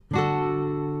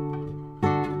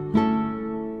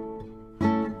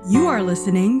You are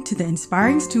listening to the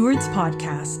Inspiring Stewards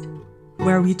podcast,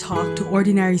 where we talk to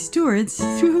ordinary stewards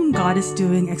through whom God is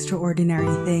doing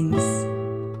extraordinary things.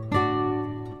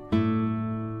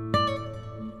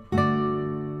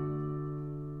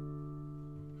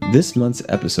 This month's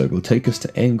episode will take us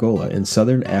to Angola in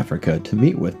southern Africa to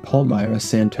meet with Palmira dos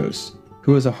Santos,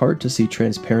 who has a heart to see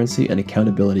transparency and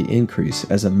accountability increase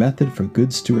as a method for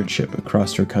good stewardship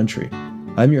across her country.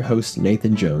 I'm your host,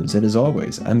 Nathan Jones, and as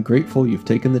always, I'm grateful you've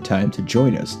taken the time to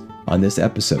join us on this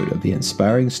episode of the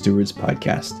Inspiring Stewards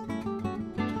podcast.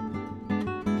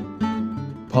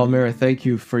 Palmira, thank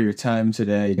you for your time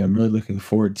today. I'm really looking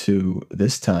forward to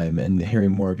this time and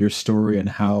hearing more of your story and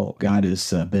how God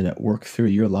has been at work through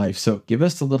your life. So give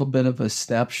us a little bit of a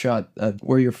snapshot of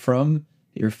where you're from,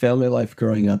 your family life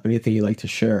growing up, anything you'd like to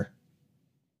share.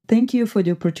 Thank you for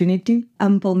the opportunity.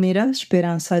 I'm Palmira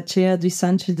dos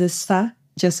Santos de Sá.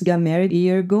 Just got married a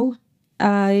year ago.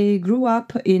 I grew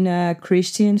up in a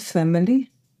Christian family.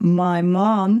 My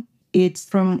mom is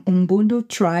from Umbundu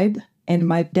tribe, and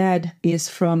my dad is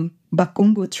from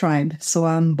Bakungu tribe. So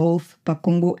I'm both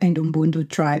Bakungu and Umbundu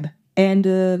tribe.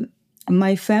 And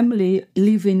my family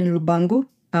live in Lubango.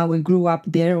 We grew up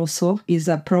there also. It's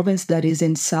a province that is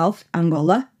in South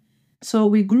Angola. So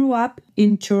we grew up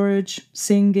in church,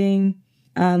 singing.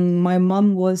 My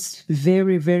mom was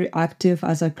very, very active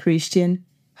as a Christian.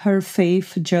 Her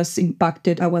faith just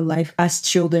impacted our life as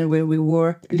children when we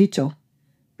were little.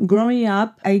 Growing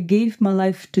up, I gave my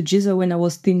life to Jesus when I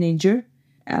was a teenager.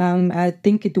 I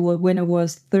think it was when I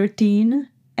was 13,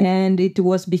 and it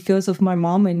was because of my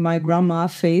mom and my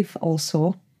grandma's faith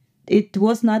also. It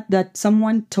was not that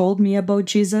someone told me about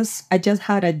Jesus. I just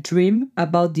had a dream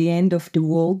about the end of the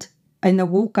world. And I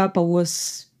woke up, I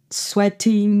was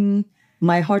sweating,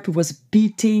 my heart was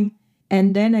beating.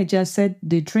 And then I just said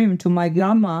the dream to my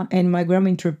grandma, and my grandma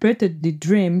interpreted the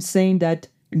dream saying that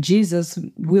Jesus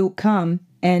will come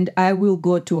and I will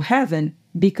go to heaven,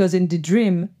 because in the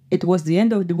dream, it was the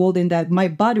end of the world and that my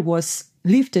body was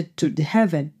lifted to the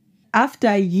heaven. After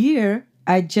a year,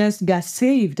 I just got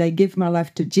saved. I gave my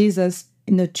life to Jesus.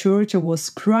 In the church, I was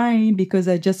crying because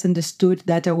I just understood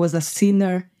that I was a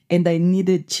sinner and I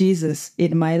needed Jesus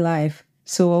in my life.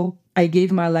 So I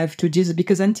gave my life to Jesus,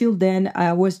 because until then,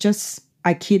 I was just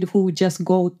a kid who would just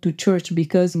go to church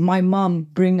because my mom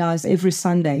bring us every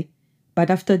Sunday. But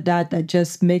after that, I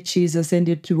just met Jesus, and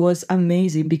it was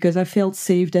amazing because I felt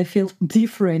saved. I felt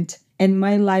different. And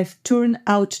my life turned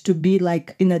out to be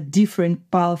like in a different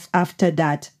path after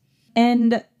that.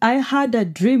 And I had a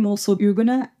dream also. You're going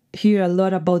to hear a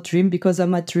lot about dream because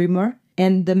I'm a dreamer.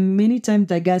 And the many times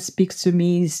that God speaks to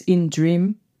me is in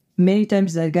dream. Many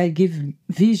times that God gives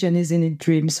vision is in a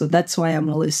dream. So that's why I'm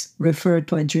always referred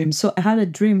to a dream. So I had a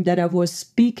dream that I was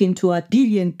speaking to 1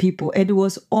 billion people. And it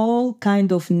was all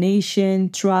kind of nation,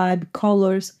 tribe,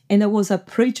 colors. And I was a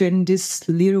preacher in this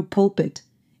little pulpit.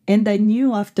 And I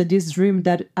knew after this dream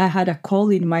that I had a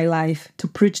call in my life to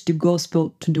preach the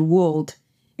gospel to the world.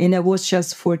 And I was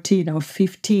just 14 or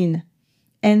 15.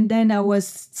 And then I was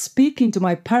speaking to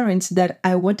my parents that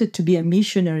I wanted to be a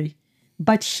missionary.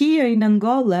 But here in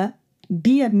Angola,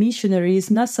 be a missionary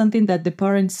is not something that the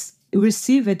parents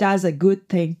receive it as a good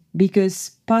thing,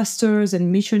 because pastors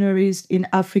and missionaries in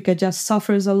Africa just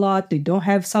suffers a lot. They don't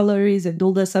have salaries and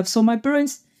all that stuff. So my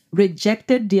parents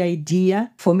rejected the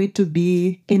idea for me to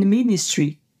be in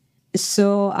ministry.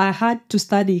 So I had to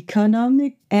study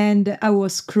economics, and I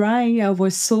was crying. I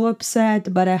was so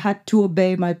upset, but I had to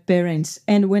obey my parents.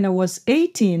 And when I was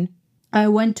 18, I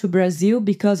went to Brazil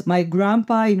because my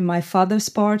grandpa in my father's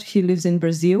part, he lives in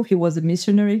Brazil. He was a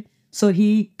missionary. So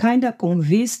he kind of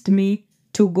convinced me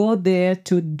to go there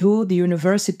to do the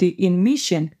university in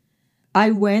mission.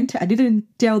 I went. I didn't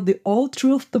tell the whole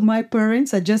truth to my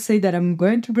parents. I just said that I'm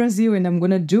going to Brazil and I'm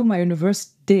going to do my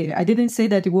university there. I didn't say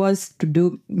that it was to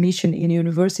do mission in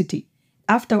university.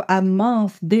 After a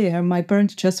month there, my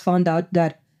parents just found out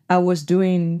that I was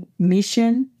doing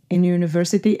mission in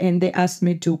university, and they asked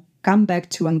me to come back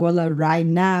to Angola right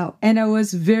now. And I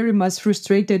was very much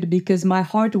frustrated because my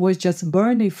heart was just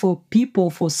burning for people,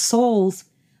 for souls.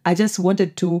 I just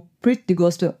wanted to preach the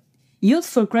gospel. Youth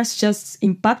for Christ just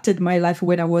impacted my life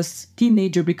when I was a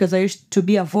teenager, because I used to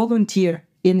be a volunteer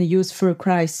in the Youth for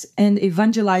Christ and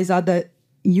evangelize other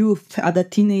youth, other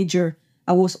teenager.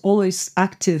 I was always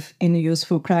active in the Youth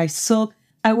for Christ. So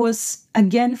I was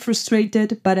again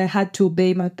frustrated, but I had to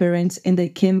obey my parents, and they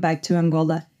came back to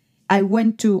Angola. I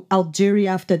went to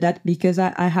Algeria after that because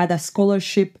I had a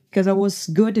scholarship because I was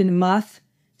good in math.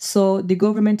 So the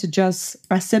government just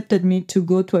accepted me to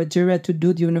go to Algeria to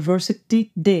do the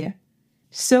university there.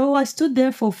 So I stood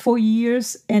there for 4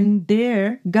 years, and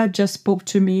there God just spoke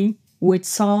to me with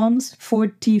Psalms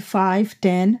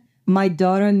 45:10. My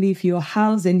daughter, leave your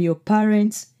house and your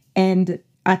parents and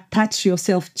attach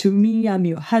yourself to me. I'm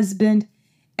your husband.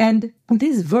 And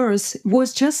this verse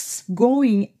was just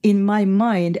going in my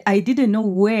mind. I didn't know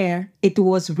where it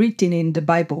was written in the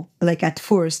Bible, like at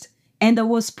first. And I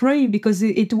was praying because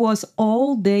it was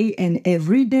all day and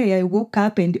every day I woke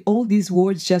up and all these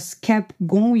words just kept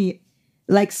going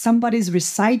like somebody's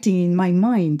reciting in my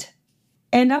mind.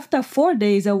 And after 4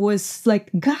 days, I was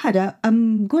like, God,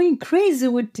 I'm going crazy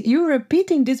with you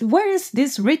repeating this. Where is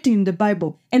this written in the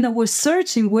Bible? And I was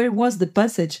searching where was the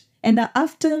passage. And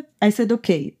after I said,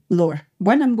 okay, Lord,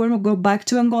 when I'm going to go back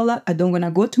to Angola, I don't want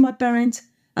to go to my parents.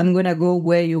 I'm going to go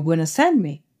where you're going to send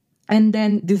me. And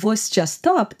then the voice just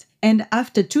stopped. And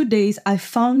after 2 days, I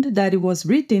found that it was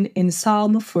written in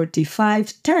Psalm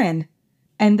 45:10.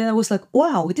 And then I was like,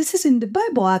 wow, this is in the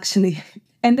Bible, actually.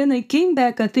 And then I came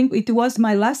back, I think it was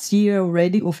my last year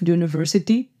already of the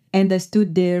university. And I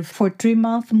stood there for 3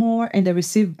 months more and I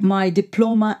received my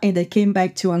diploma and I came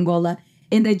back to Angola.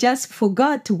 And I just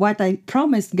forgot what I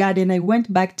promised God and I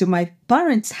went back to my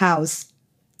parents' house.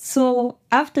 So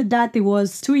after that, it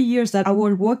was 2 years that I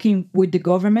was working with the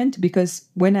government because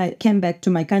when I came back to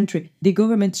my country, the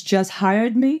government just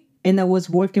hired me and I was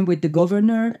working with the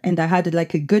governor and I had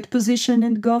like a good position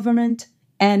in the government.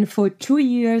 And for 2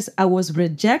 years, I was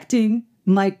rejecting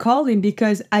my calling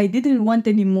because I didn't want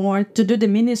anymore to do the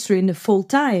ministry in the full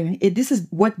time. This is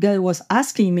what God was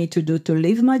asking me to do, to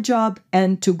leave my job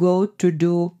and to go to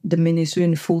do the ministry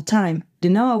in full time.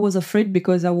 Now I was afraid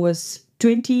because I was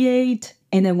 28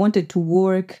 and I wanted to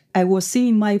work. I was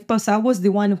seeing my pastor. I was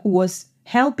the one who was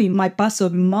helping my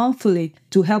pastor monthly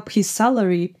to help his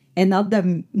salary and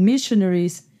other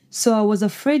missionaries. So I was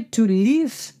afraid to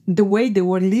live the way they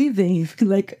were living,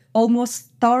 like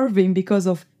almost starving because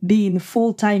of being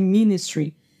full-time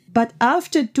ministry. But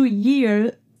after 2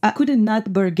 years, I could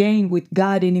not bargain with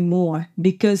God anymore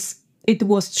because it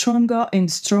was stronger and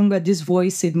stronger, this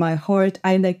voice in my heart.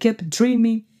 And I kept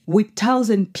dreaming with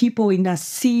 1,000 people in a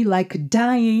sea, like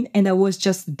dying. And I was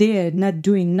just there, not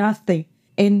doing nothing.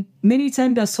 And many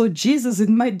times I saw Jesus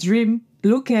in my dream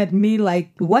look at me like,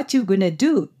 what you gonna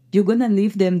do? You're gonna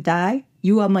leave them die?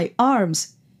 You are my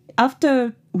arms.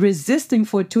 After resisting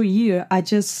for 2 years, I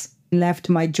just left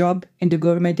my job in the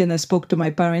government and I spoke to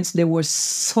my parents. They were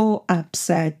so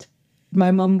upset.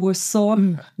 My mom was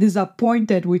so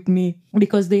disappointed with me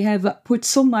because they have put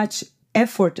so much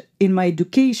effort in my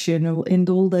education and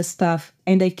all that stuff.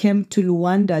 And I came to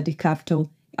Luanda, the capital.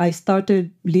 I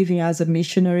started living as a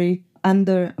missionary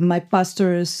under my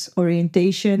pastor's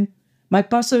orientation. My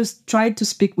pastors tried to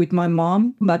speak with my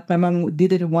mom, but my mom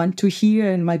didn't want to hear,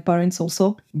 and my parents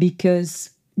also,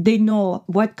 because they know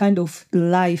what kind of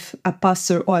life a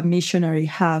pastor or a missionary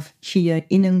have here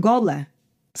in Angola.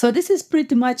 So this is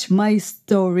pretty much my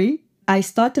story. I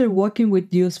started working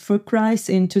with Youth for Christ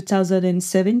in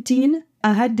 2017.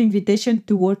 I had the invitation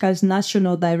to work as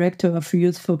National Director of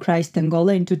Youth for Christ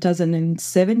Angola in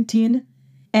 2017.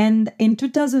 And in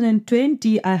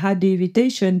 2020, I had the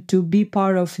invitation to be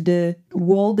part of the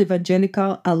World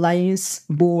Evangelical Alliance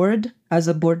board as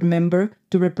a board member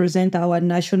to represent our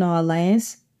national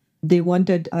alliance. They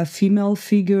wanted a female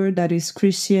figure that is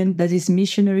Christian, that is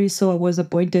missionary, so I was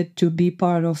appointed to be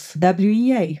part of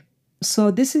WEA.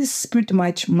 So this is pretty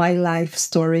much my life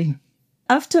story.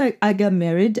 After I got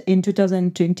married in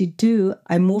 2022,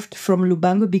 I moved from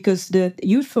Lubango because the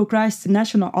Youth for Christ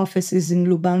national office is in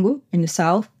Lubango in the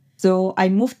south. So I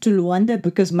moved to Luanda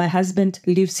because my husband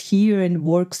lives here and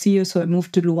works here. So I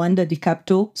moved to Luanda, the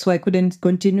capital. So I couldn't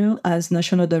continue as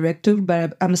national director,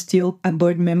 but I'm still a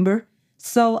board member.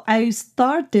 So I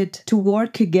started to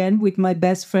work again with my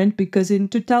best friend because in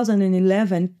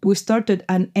 2011, we started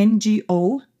an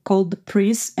NGO called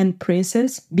Prince and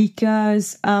Princess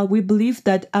because we believe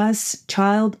that as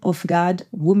child of God,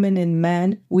 woman and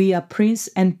man, we are prince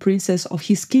and princess of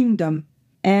his kingdom.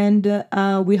 And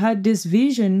we had this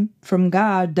vision from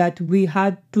God that we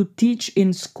had to teach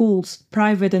in schools,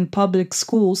 private and public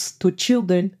schools, to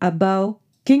children about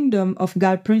kingdom of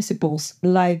God principles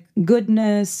like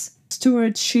goodness,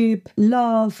 stewardship,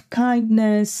 love,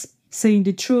 kindness, saying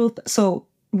the truth. So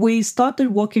we started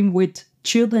working with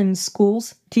children's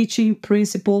schools, teaching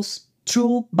principles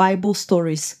through Bible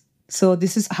stories. So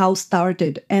this is how it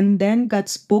started. And then God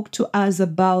spoke to us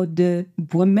about the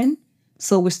women.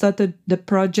 So we started the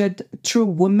project True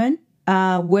Women,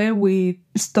 where we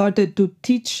started to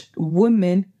teach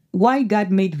women why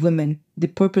God made women, the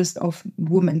purpose of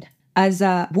women. As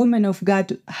a woman of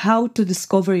God, how to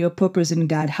discover your purpose in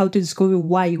God, how to discover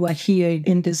why you are here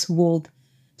in this world.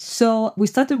 So we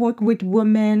started working with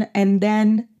women, and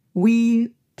then we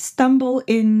stumble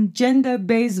in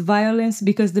gender-based violence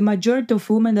because the majority of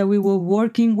women that we were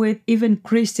working with, even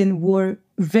Christian, were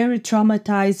very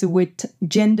traumatized with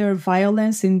gender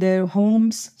violence in their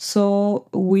homes. So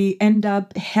we end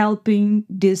up helping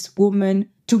this woman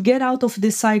to get out of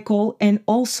the cycle, and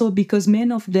also because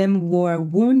many of them were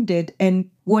wounded and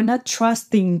were not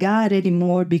trusting God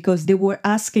anymore because they were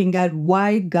asking God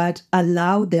why God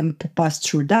allowed them to pass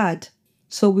through that.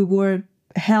 So we were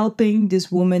helping this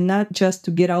woman not just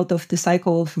to get out of the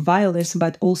cycle of violence,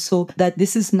 but also that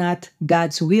this is not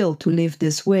God's will to live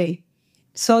this way.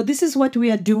 So this is what we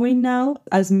are doing now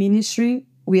as ministry.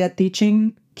 We are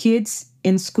teaching kids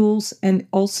in schools, and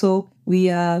also we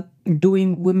are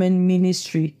doing women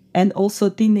ministry and also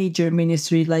teenager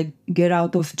ministry, like get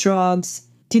out of drugs,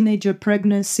 teenager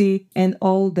pregnancy, and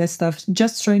all that stuff.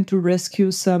 Just trying to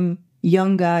rescue some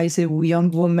young guys and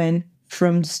young women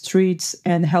from the streets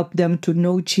and help them to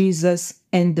know Jesus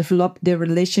and develop their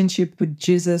relationship with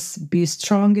Jesus, be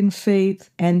strong in faith,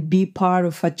 and be part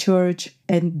of a church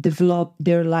and develop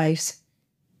their lives.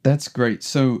 That's great.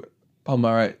 So,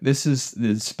 Palmira, this is the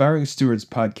Inspiring Stewards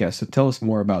podcast. So tell us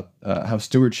more about how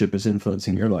stewardship is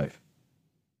influencing your life.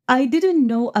 I didn't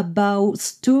know about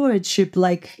stewardship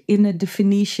like in a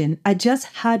definition. I just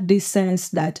had this sense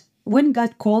that when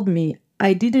God called me,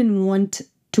 I didn't want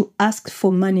to ask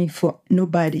for money for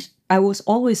nobody. I was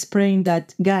always praying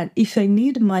that, God, if I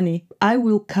need money, I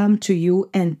will come to you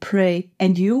and pray,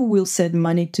 and you will send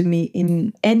money to me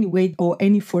in any way or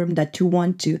any form that you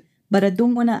want to. But I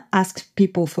don't want to ask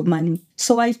people for money.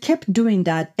 So I kept doing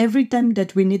that. Every time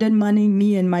that we needed money,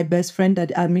 me and my best friend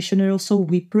that are missionary also,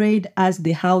 we prayed as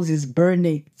the house is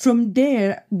burning. From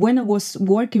there, when I was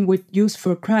working with Youth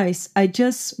for Christ, I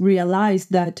just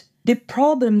realized that the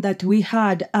problem that we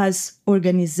had as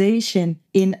organization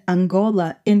in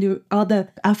Angola, in the other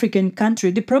African country,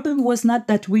 the problem was not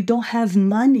that we don't have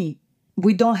money,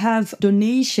 we don't have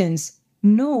donations.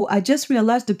 No, I just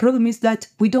realized the problem is that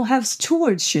we don't have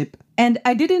stewardship. And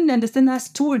I didn't understand that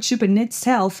stewardship in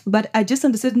itself, but I just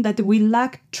understood that we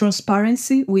lack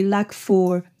transparency, we lack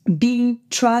for being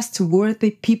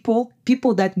trustworthy people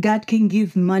that God can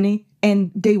give money and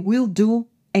they will do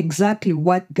exactly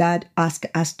what God asked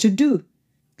us to do.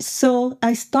 So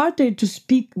I started to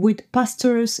speak with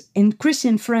pastors and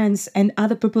Christian friends and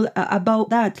other people about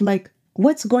that, like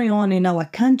what's going on in our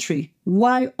country?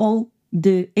 Why all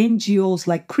the NGOs,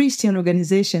 like Christian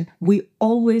organization, we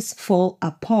always fall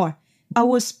apart. I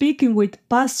was speaking with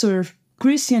pastor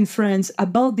Christian friends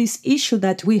about this issue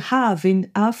that we have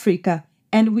in Africa,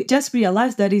 and we just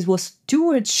realized that it was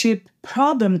stewardship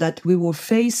problem that we were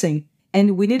facing.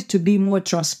 And we need to be more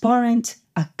transparent,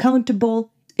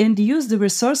 accountable, and use the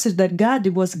resources that God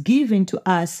was giving to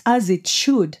us as it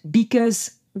should.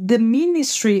 Because the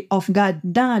ministry of God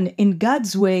done in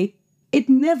God's way, it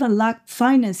never lacked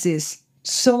finances.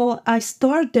 So I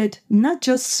started not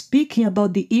just speaking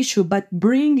about the issue, but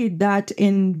bringing that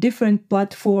in different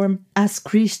platforms as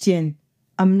Christian.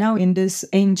 I'm now in this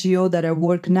NGO that I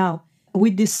work now. We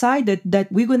decided that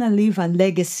we're going to leave a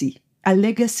legacy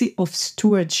of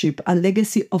stewardship, a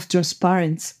legacy of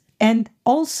transparency. And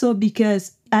also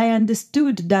because I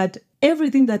understood that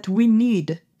everything that we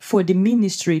need for the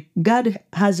ministry, God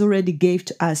has already gave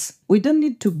to us. We don't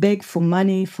need to beg for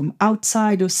money from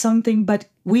outside or something, but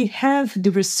we have the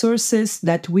resources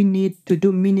that we need to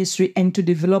do ministry and to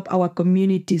develop our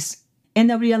communities.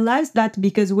 And I realized that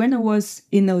because when I was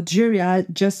in Algeria,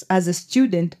 just as a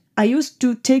student, I used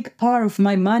to take part of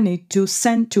my money to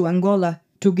send to Angola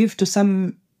to give to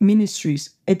some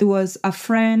ministries. It was a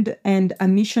friend and a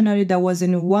missionary that was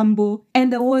in Wambo.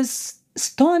 And I was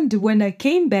stunned when I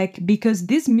came back because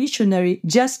this missionary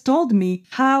just told me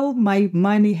how my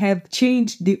money have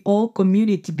changed the whole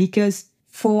community. Because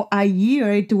for a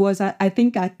year, it was, I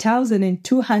think,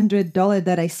 $1,200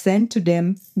 that I sent to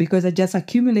them because I just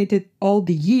accumulated all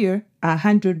the year,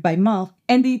 100 by month.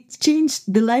 And it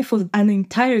changed the life of an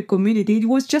entire community. It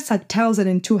was just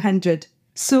 1,200.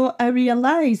 So I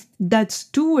realized that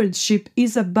stewardship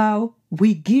is about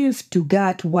we give to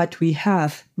God what we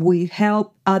have. We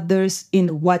help others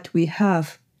in what we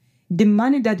have. The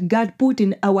money that God put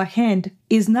in our hand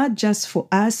is not just for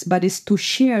us, but is to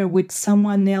share with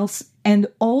someone else and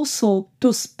also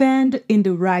to spend in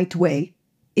the right way.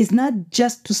 It's not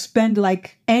just to spend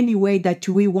like any way that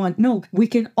we want. No, we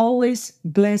can always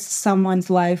bless someone's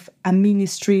life, a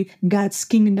ministry, God's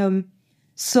kingdom.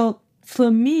 So for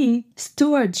me,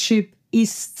 stewardship is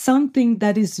something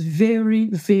that is very,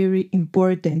 very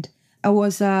important. I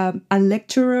was a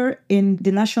lecturer in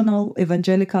the National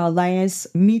Evangelical Alliance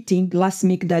meeting, last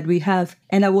meeting that we have,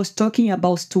 and I was talking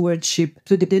about stewardship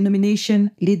to the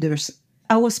denomination leaders.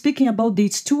 I was speaking about the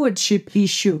stewardship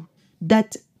issue,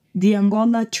 that the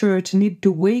Angola church need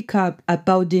to wake up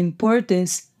about the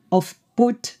importance of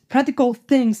put practical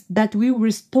things that will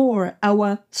restore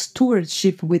our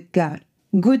stewardship with God.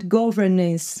 Good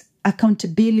governance,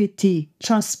 accountability,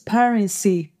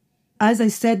 transparency. As I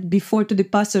said before to the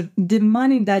pastor, the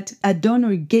money that a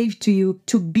donor gave to you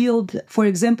to build, for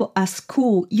example, a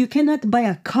school, you cannot buy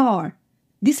a car.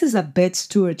 This is a bad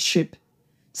stewardship.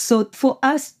 So for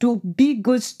us to be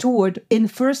good steward, in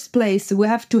first place, we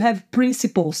have to have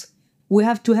principles. We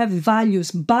have to have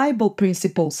values, Bible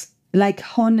principles, like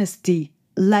honesty,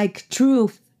 like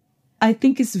truth. I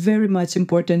think it's very much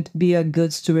important to be a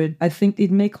good steward. I think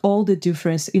it makes all the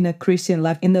difference in a Christian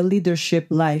life, in a leadership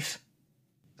life.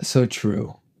 So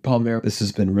true. Palmira, this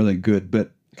has been really good,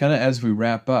 but kind of as we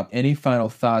wrap up, any final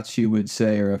thoughts you would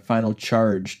say or a final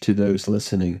charge to those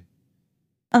listening?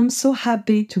 I'm so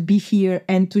happy to be here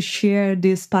and to share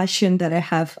this passion that I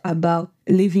have about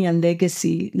living a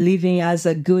legacy, living as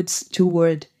a good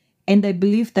steward. And I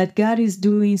believe that God is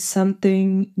doing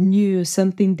something new,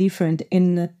 something different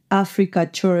in Africa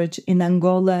church, in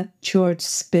Angola church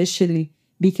especially.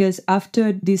 Because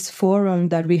after this forum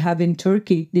that we have in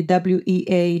Turkey, the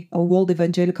WEA, or World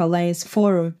Evangelical Alliance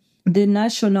Forum, the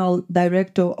national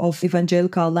director of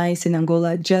Evangelical Alliance in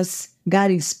Angola just got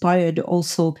inspired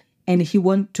also, and he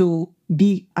wants to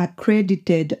be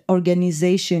accredited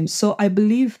organization. So I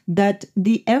believe that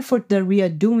the effort that we are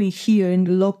doing here in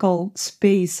the local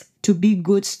space to be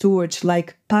good stewards,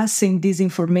 like passing this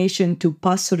information to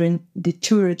pastoring the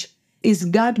church, is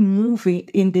God moving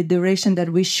in the direction that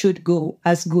we should go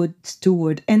as good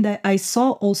steward. And I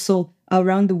saw also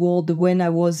around the world when I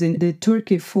was in the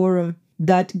Turkey forum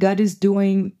that God is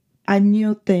doing a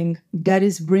new thing. God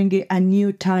is bringing a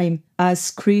new time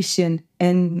as Christian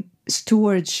and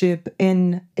stewardship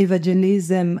and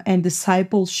evangelism and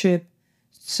discipleship.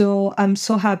 So I'm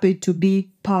so happy to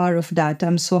be part of that.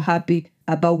 I'm so happy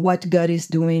about what God is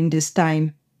doing this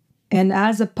time. And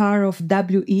as a part of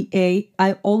WEA,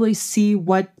 I always see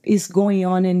what is going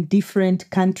on in different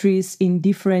countries, in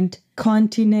different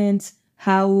continents,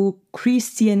 how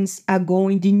Christians are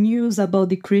going, the news about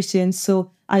the Christians.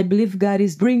 So I believe God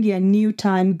is bringing a new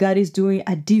time. God is doing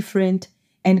a different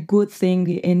and good thing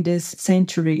in this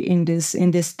century, in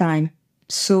this time.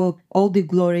 So all the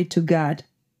glory to God.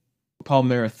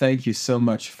 Palmira, thank you so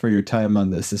much for your time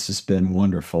on this. This has been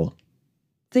wonderful.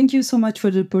 Thank you so much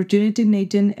for the opportunity,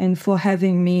 Nathan, and for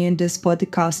having me in this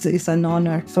podcast. It's an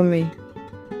honor for me.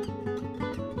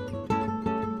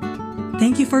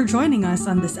 Thank you for joining us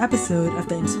on this episode of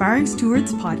the Inspiring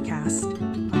Stewards podcast,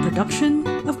 a production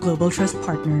of Global Trust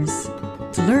Partners.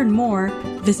 To learn more,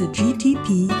 visit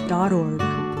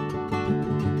gtp.org.